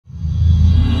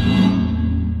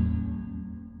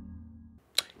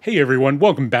Hey everyone,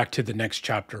 welcome back to the next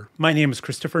chapter. My name is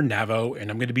Christopher Navo and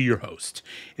I'm going to be your host.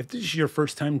 If this is your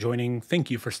first time joining,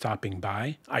 thank you for stopping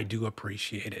by. I do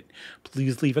appreciate it.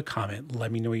 Please leave a comment.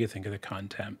 Let me know what you think of the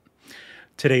content.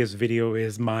 Today's video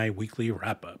is my weekly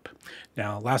wrap up.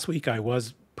 Now, last week I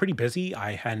was pretty busy.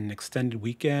 I had an extended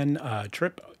weekend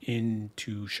trip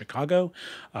into Chicago.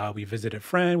 We visited a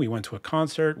friend. We went to a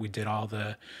concert. We did all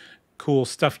the cool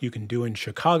stuff you can do in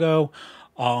Chicago.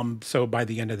 So by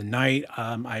the end of the night,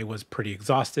 I was pretty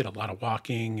exhausted, a lot of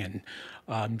walking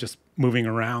and just moving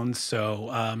around.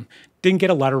 So didn't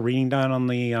get a lot of reading done on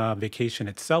the vacation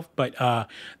itself, but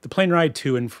the plane ride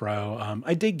to and fro,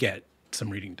 I did get some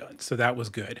reading done. So that was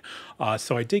good.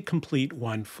 So I did complete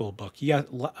one full book.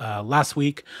 Last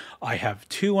week I have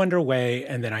two underway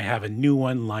and then I have a new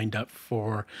one lined up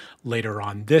for later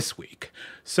on this week.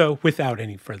 So without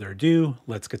any further ado,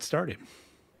 let's get started.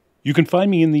 You can find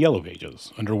me in the Yellow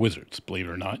Pages, under Wizards, believe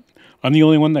it or not. I'm the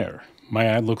only one there. My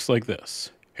ad looks like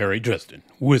this. Harry Dresden,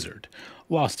 Wizard.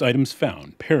 Lost items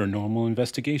found, paranormal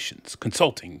investigations,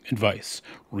 consulting, advice,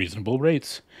 reasonable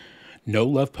rates. No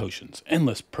love potions,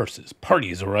 endless purses,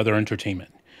 parties, or other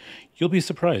entertainment. You'll be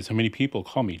surprised how many people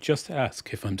call me just to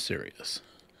ask if I'm serious.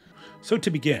 So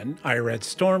to begin, I read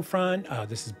Stormfront.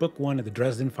 This is book one of the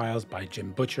Dresden Files by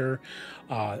Jim Butcher.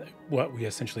 What we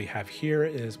essentially have here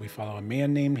is we follow a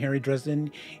man named Harry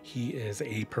Dresden. He is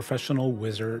a professional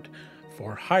wizard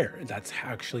for hire. That's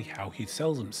actually how he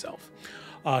sells himself.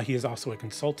 He is also a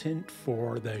consultant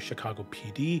for the Chicago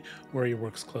PD, where he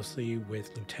works closely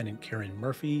with Lieutenant Karen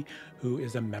Murphy, who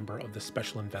is a member of the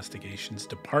Special Investigations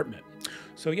Department.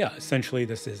 So yeah, essentially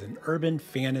this is an urban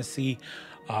fantasy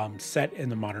set in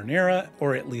the modern era,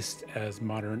 or at least as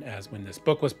modern as when this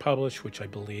book was published, which I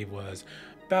believe was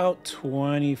about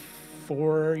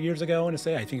 24 years ago, I want to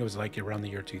say. I think it was like around the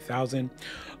year 2000.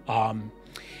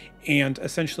 And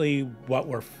essentially what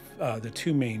we're the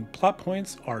two main plot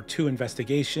points are two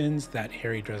investigations that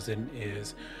Harry Dresden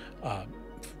is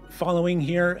following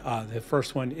here. The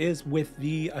first one is with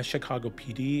the Chicago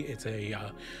PD. It's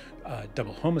a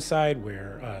double homicide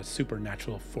where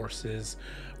supernatural forces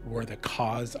were the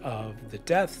cause of the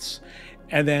deaths.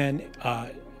 And then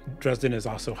Dresden is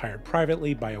also hired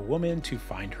privately by a woman to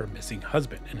find her missing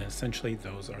husband. And essentially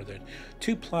those are the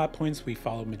two plot points we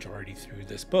follow majority through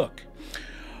this book.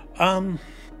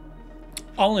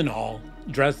 All in all,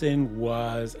 Dresden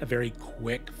was a very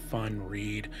quick, fun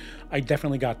read. I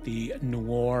definitely got the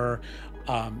noir,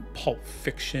 pulp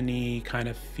fiction-y kind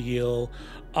of feel.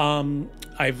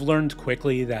 I've learned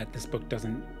quickly that this book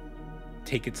doesn't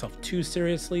take itself too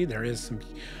seriously. There is some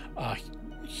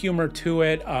humor to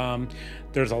it.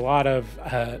 There's a lot of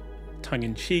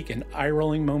tongue-in-cheek and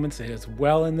eye-rolling moments as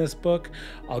well in this book.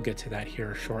 I'll get to that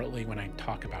here shortly when I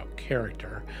talk about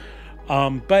character.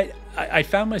 But I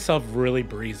found myself really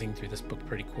breezing through this book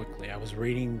pretty quickly. I was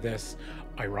reading this,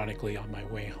 ironically, on my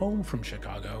way home from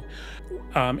Chicago.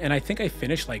 And I think I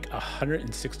finished like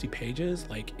 160 pages,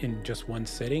 like in just one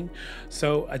sitting.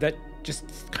 So that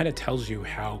just kind of tells you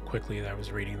how quickly that I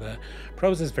was reading. The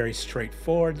prose is very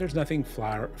straightforward. There's nothing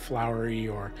flowery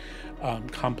or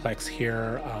complex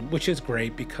here, which is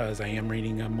great because I am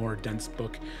reading a more dense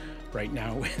book right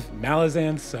now with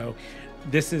Malazan. So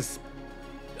this is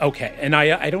okay, and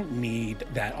I don't need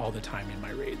that all the time in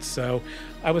my reads. So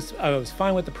I was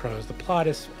fine with the prose. The plot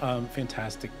is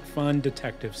fantastic, fun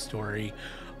detective story,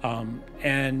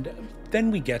 and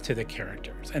then we get to the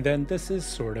characters, and then this is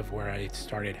sort of where I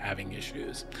started having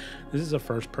issues. This is a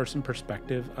first-person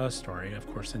perspective story,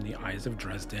 of course, in the eyes of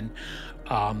Dresden.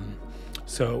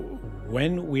 So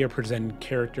when we are presenting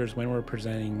characters, when we're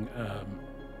presenting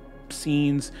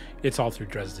scenes, it's all through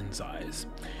Dresden's eyes.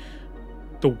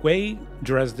 The way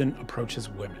Dresden approaches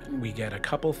women, we get a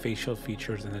couple facial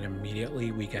features and then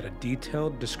immediately we get a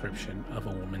detailed description of a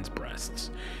woman's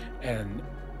breasts. And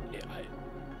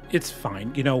it's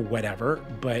fine, you know, whatever,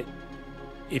 but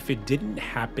if it didn't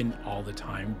happen all the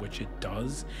time, which it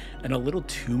does, and a little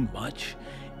too much,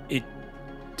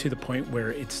 to the point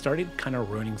where it started kind of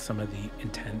ruining some of the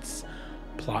intense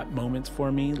plot moments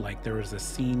for me. Like there was a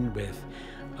scene with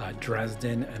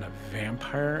Dresden and a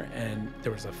vampire, and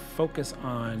there was a focus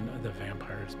on the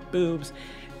vampire's boobs,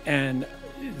 and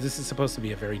this is supposed to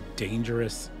be a very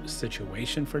dangerous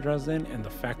situation for Dresden, and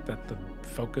the fact that the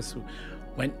focus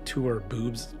went to her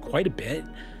boobs quite a bit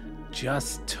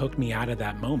just took me out of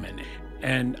that moment.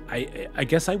 And I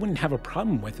guess I wouldn't have a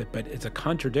problem with it, but it's a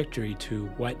contradictory to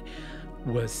what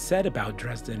was said about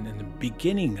Dresden in the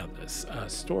beginning of this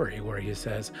story, where he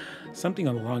says something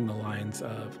along the lines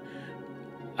of,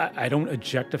 I don't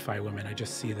objectify women, I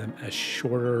just see them as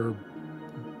shorter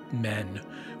men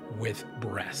with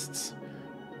breasts.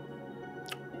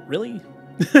 really?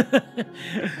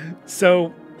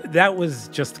 So that was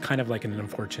just kind of like an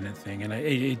unfortunate thing, and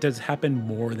it does happen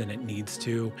more than it needs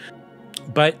to.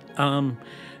 But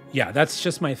yeah, that's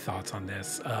just my thoughts on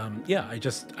this. Yeah,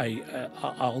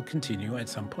 I'll continue at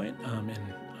some point,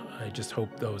 and I just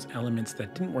hope those elements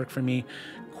that didn't work for me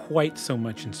quite so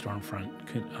much in Stormfront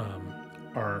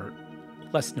are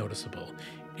less noticeable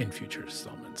in future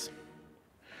installments.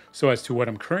 So as to what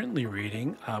I'm currently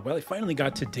reading, well, I finally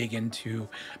got to dig into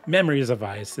Memories of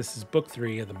Ice. This is book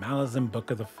 3 of the Malazan Book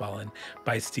of the Fallen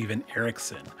by Steven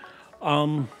Erikson.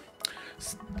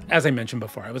 As I mentioned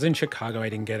before, I was in Chicago. I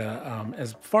didn't get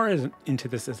as far into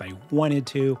this as I wanted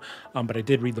to, but I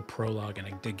did read the prologue and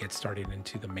I did get started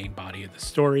into the main body of the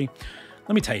story.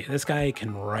 Let me tell you, this guy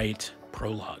can write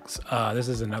prologues. This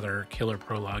is another killer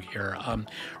prologue here.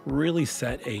 Really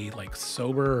set a like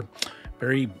sober,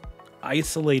 very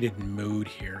isolated mood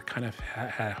here, kind of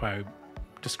how I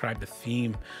describe the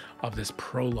theme of this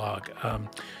prologue.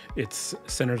 It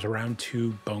centers around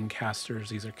 2 bonecasters.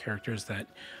 These are characters that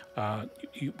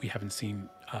we haven't seen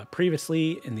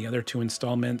previously in the other 2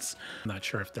 installments. I'm not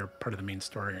sure if they're part of the main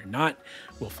story or not.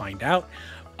 We'll find out.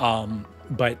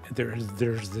 But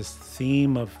there's this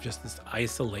theme of just this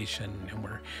isolation, and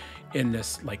we're in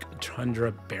this like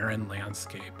tundra barren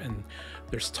landscape, and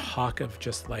there's talk of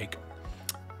just like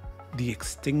the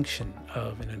extinction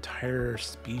of an entire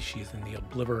species and the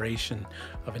obliteration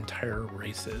of entire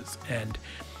races. And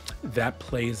that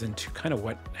plays into kind of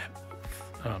what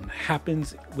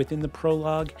happens within the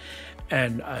prologue.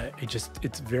 And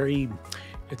it's very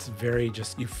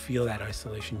just, you feel that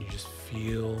isolation. You just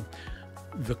feel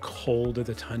the cold of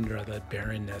the tundra, the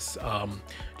barrenness,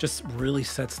 just really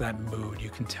sets that mood, you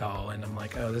can tell. And I'm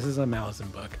like, oh, this is a Malazan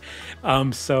book.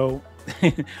 So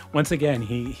once again,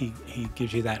 he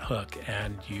gives you that hook,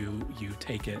 and you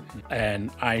take it.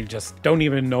 And I just don't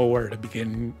even know where to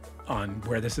begin on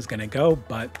where this is going to go,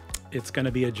 but it's going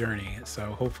to be a journey.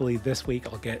 So hopefully this week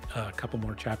I'll get a couple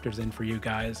more chapters in for you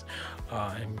guys,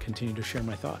 and continue to share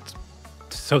my thoughts.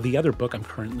 So the other book I'm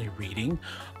currently reading,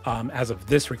 as of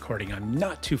this recording, I'm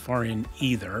not too far in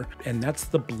either, and that's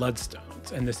The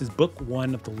Bloodstones. And this is book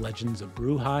 1 of the Legends of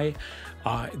Bruhai.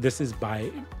 This is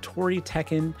by Tori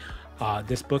Tekken.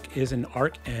 This book is an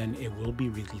arc, and it will be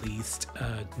released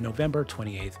November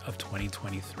 28th of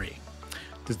 2023.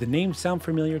 Does the name sound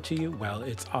familiar to you? Well,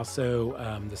 it's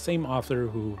also the same author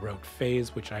who wrote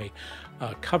Phase, which I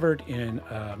covered in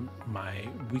my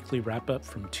weekly wrap-up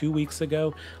from 2 weeks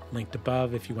ago, linked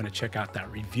above if you want to check out that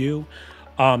review.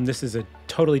 This is a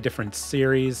totally different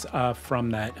series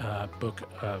from that book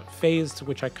Phase,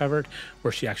 which I covered,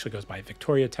 where she actually goes by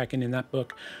Victoria Tekken in that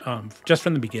book. Just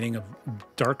from the beginning, of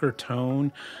darker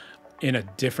tone in a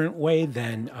different way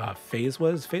than Phase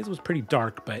was. Phase was pretty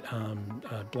dark, but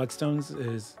Bloodstones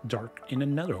is dark in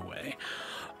another way.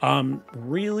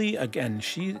 Really, again,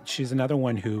 she's another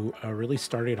one who really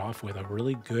started off with a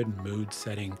really good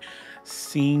mood-setting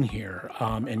scene here,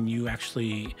 and you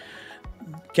actually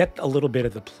get a little bit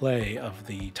of the play of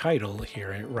the title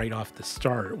here right off the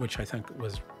start, which I think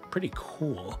was pretty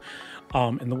cool.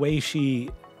 And the way she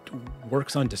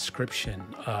works on description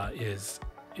is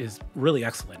really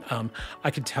excellent.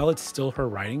 I could tell it's still her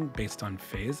writing based on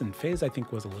Phase, and Phase I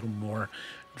think was a little more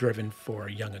driven for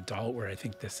young adult, where I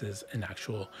think this is an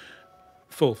actual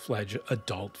full-fledged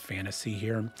adult fantasy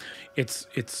here.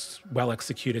 It's well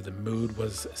executed. The mood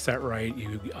was set right.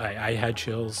 I had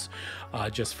chills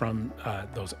just from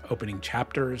those opening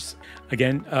chapters.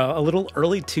 Again, a little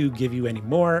early to give you any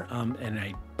more,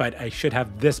 but I should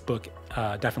have this book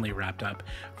definitely wrapped up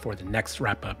for the next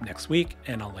wrap-up next week,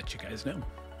 and I'll let you guys know.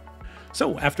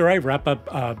 So after I wrap up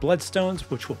Bloodstones,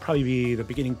 which will probably be the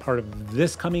beginning part of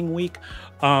this coming week,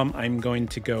 I'm going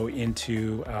to go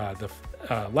into the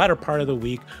latter part of the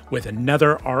week with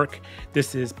another arc.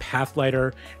 This is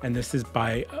Pathlighter, and this is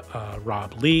by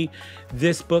Rob Lee.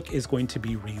 This book is going to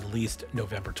be released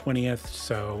November 20th,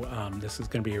 so this is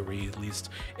going to be released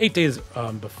 8 days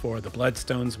before the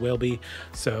Bloodstones will be.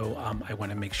 So I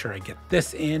want to make sure I get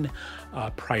this in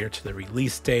prior to the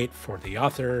release date for the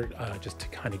author, just to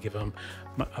kind of give them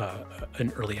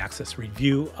an early access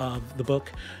review of the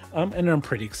book, and I'm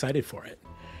pretty excited for it.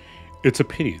 It's a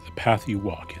pity the path you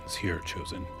walk is here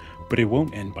chosen, but it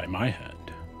won't end by my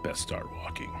hand. Best start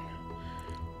walking.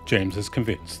 James is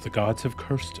convinced the gods have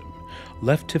cursed him,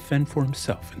 left to fend for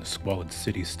himself in the squalid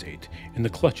city-state in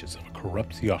the clutches of a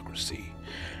corrupt theocracy.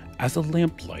 As a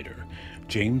lamplighter,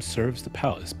 James serves the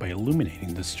palace by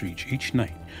illuminating the streets each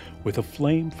night with a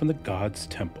flame from the gods'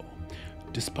 temple.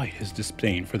 Despite his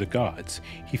disdain for the gods,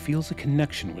 he feels a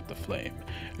connection with the flame,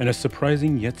 and a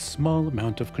surprising yet small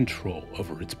amount of control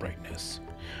over its brightness.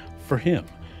 For him,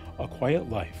 A quiet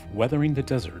life weathering the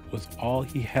desert was all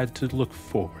he had to look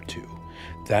forward to.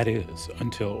 That is,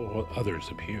 until others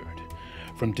appeared.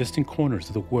 From distant corners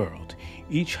of the world,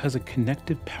 each has a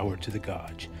connective power to the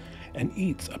gods, and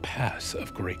each a past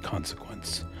of great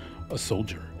consequence. A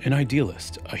soldier, an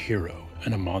idealist, a hero,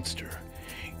 and a monster.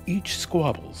 Each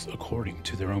squabbles according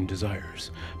to their own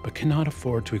desires, but cannot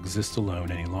afford to exist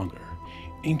alone any longer.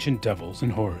 Ancient devils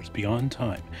and horrors beyond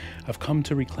time have come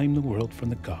to reclaim the world from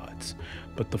the gods,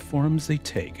 but the forms they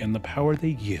take and the power they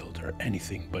yield are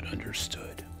anything but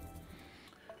understood.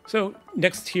 So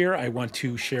next here, I want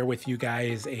to share with you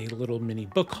guys a little mini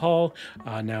book haul.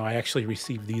 Now, I actually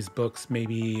received these books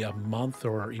maybe a month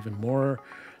or even more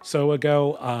so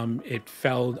ago. It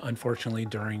fell, unfortunately,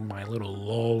 during my little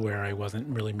lull where I wasn't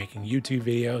really making YouTube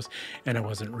videos and I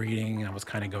wasn't reading. I was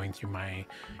kind of going through my,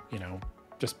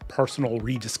 just personal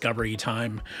rediscovery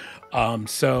time. I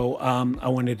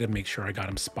wanted to make sure I got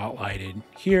them spotlighted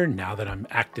here now that I'm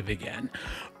active again.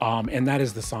 And that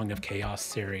is the Song of Chaos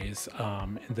series.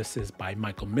 And this is by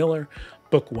Michael Miller,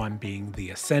 book 1 being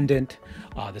The Ascendant,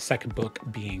 the second book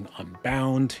being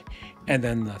Unbound, and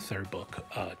then the third book,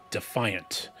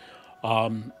 Defiant.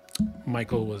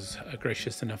 Michael was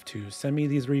gracious enough to send me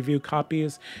these review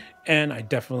copies, and I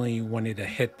definitely wanted to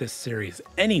hit this series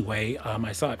anyway.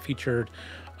 I saw it featured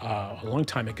a long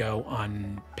time ago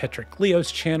on Patrick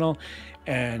Leo's channel,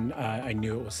 and I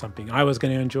knew it was something I was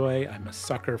going to enjoy. I'm a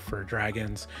sucker for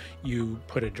dragons. You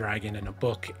put a dragon in a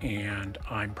book and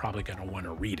I'm probably going to want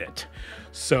to read it.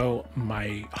 So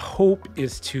my hope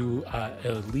is to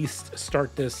at least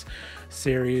start this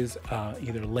series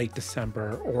either late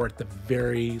December or at the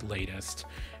very latest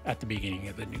at the beginning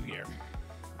of the new year.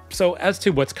 So as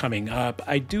to what's coming up,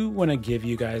 I do want to give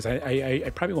you guys,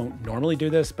 I probably won't normally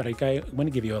do this, but I want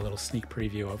to give you a little sneak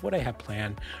preview of what I have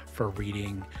planned for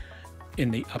reading in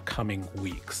the upcoming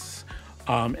weeks.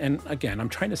 And again, I'm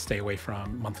trying to stay away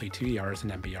from monthly TBRs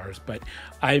and MBRs, but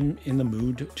I'm in the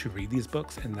mood to read these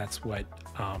books, and that's what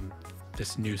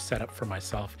this new setup for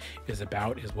myself is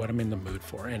about, is what I'm in the mood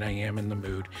for. And I am in the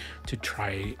mood to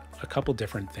try a couple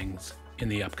different things in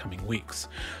the upcoming weeks.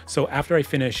 So after I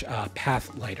finish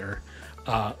Pathlighter,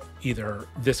 either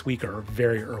this week or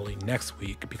very early next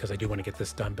week, because I do want to get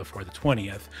this done before the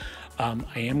 20th,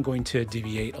 I am going to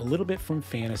deviate a little bit from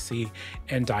fantasy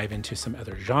and dive into some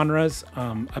other genres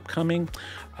upcoming.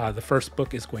 The first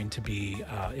book is going to be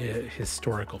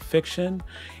historical fiction.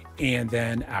 And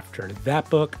then after that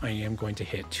book, I am going to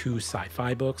hit 2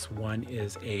 sci-fi books. One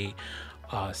is a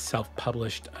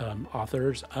self-published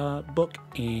author's book,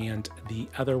 and the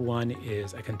other one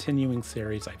is a continuing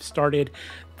series I've started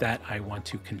that I want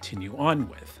to continue on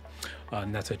with,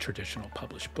 and that's a traditional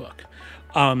published book.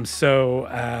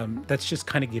 That's just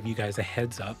kind of give you guys a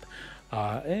heads up.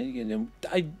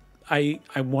 I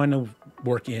want to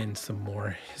work in some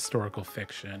more historical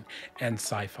fiction and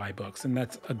sci-fi books, and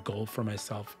that's a goal for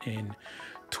myself in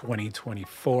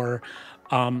 2024.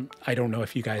 I don't know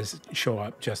if you guys show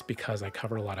up just because I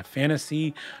cover a lot of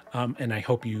fantasy, and I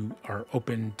hope you are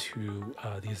open to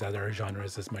these other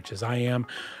genres as much as I am.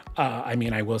 I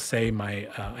mean, I will say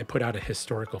I put out a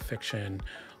historical fiction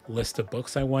list of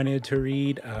books I wanted to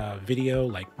read video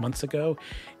like months ago.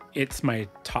 It's my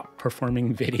top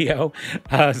performing video.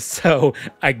 So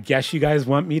I guess you guys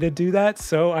want me to do that.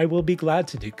 So I will be glad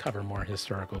to cover more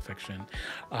historical fiction.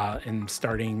 And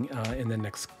starting in the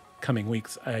next coming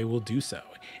weeks, I will do so.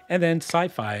 And then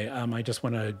sci-fi, I just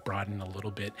want to broaden a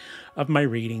little bit of my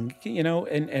reading,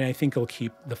 and I think it'll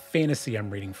keep the fantasy I'm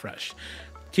reading fresh.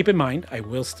 Keep in mind, I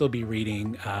will still be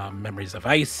reading Memories of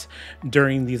Ice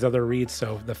during these other reads,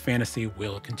 so the fantasy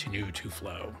will continue to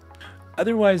flow.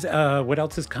 Otherwise, what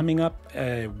else is coming up?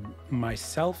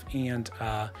 Myself and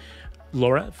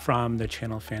Laura from the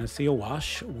channel Fantasy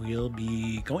Awash will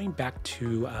be going back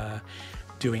to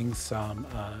doing some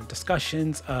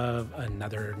discussions of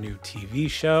another new TV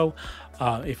show.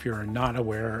 If you're not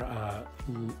aware,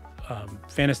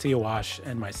 Fantasy Awash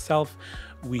and myself,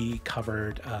 we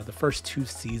covered the first 2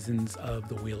 seasons of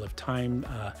the Wheel of Time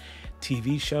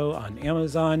TV show on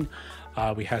Amazon.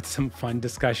 We had some fun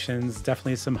discussions,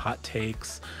 definitely some hot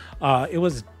takes. It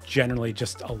was generally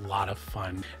just a lot of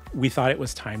fun. We thought it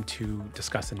was time to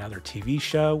discuss another TV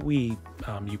show. You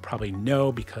probably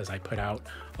know because I put out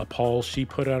a poll. She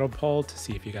put out a poll to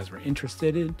see if you guys were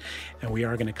interested in, and we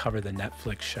are going to cover the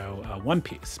Netflix show One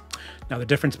Piece. Now, the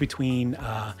difference between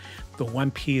the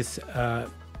One Piece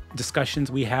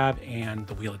discussions we have and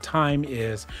the Wheel of Time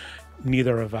is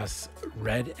neither of us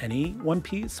read any One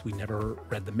Piece. We never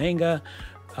read the manga,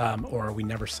 or we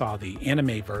never saw the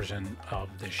anime version of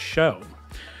this show.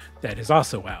 that is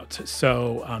also out.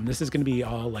 So this is going to be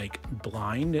all like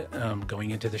blind,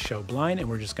 going into the show blind, and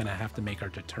we're just going to have to make our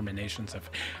determinations of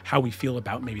how we feel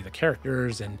about maybe the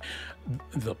characters and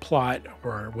the plot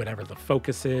or whatever the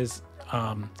focus is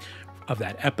of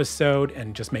that episode,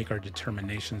 and just make our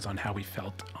determinations on how we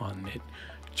felt on it,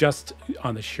 just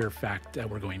on the sheer fact that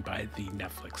we're going by the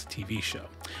Netflix TV show.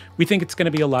 We think it's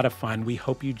going to be a lot of fun. We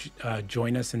hope you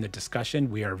join us in the discussion.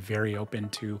 We are very open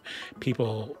to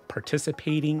people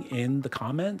participating in the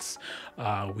comments.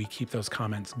 We keep those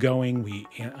comments going. We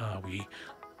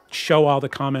show all the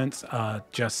comments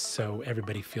just so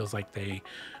everybody feels like they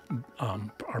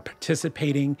are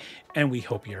participating, and we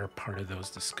hope you're a part of those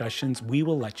discussions. We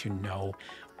will let you know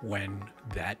when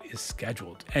that is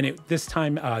scheduled, and this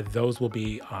time those will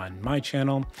be on my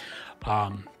channel,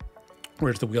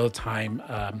 whereas the Wheel of Time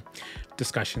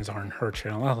discussions are on her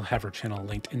channel. I'll have her channel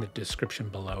linked in the description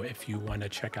below if you want to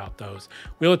check out those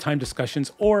Wheel of Time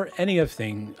discussions or any other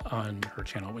thing on her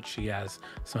channel, which she has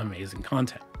some amazing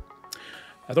content.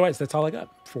 Otherwise, that's all I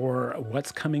got for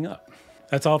what's coming up.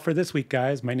 That's all for this week,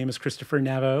 guys. My name is Christopher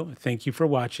Navo. Thank you for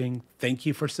watching. Thank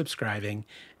you for subscribing.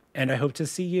 And I hope to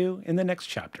see you in the next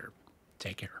chapter.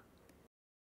 Take care.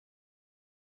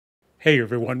 Hey,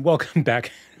 everyone. Welcome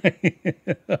back. I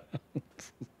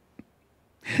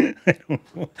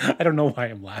don't know why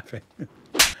I'm laughing.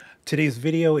 Today's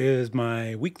video is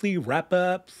my weekly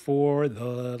wrap-up for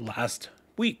the last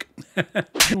week.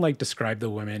 I like describe the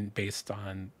women based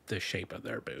on the shape of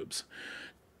their boobs.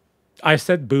 I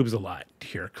said boobs a lot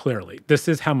here, clearly. This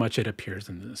is how much it appears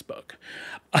in this book.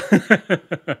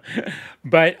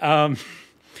 But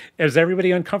is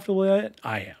everybody uncomfortable with it?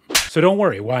 I am. So don't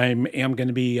worry, I am going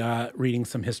to be reading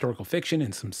some historical fiction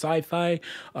and some sci-fi.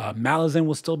 Malazan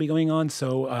will still be going on,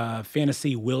 so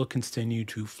fantasy will continue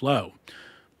to flow.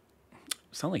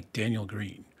 Sound like Daniel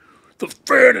Green. The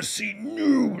fantasy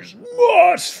news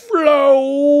must flow.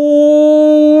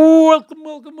 Welcome,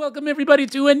 welcome, welcome, everybody,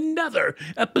 to another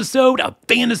episode of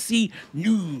Fantasy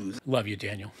News. Love you,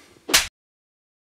 Daniel.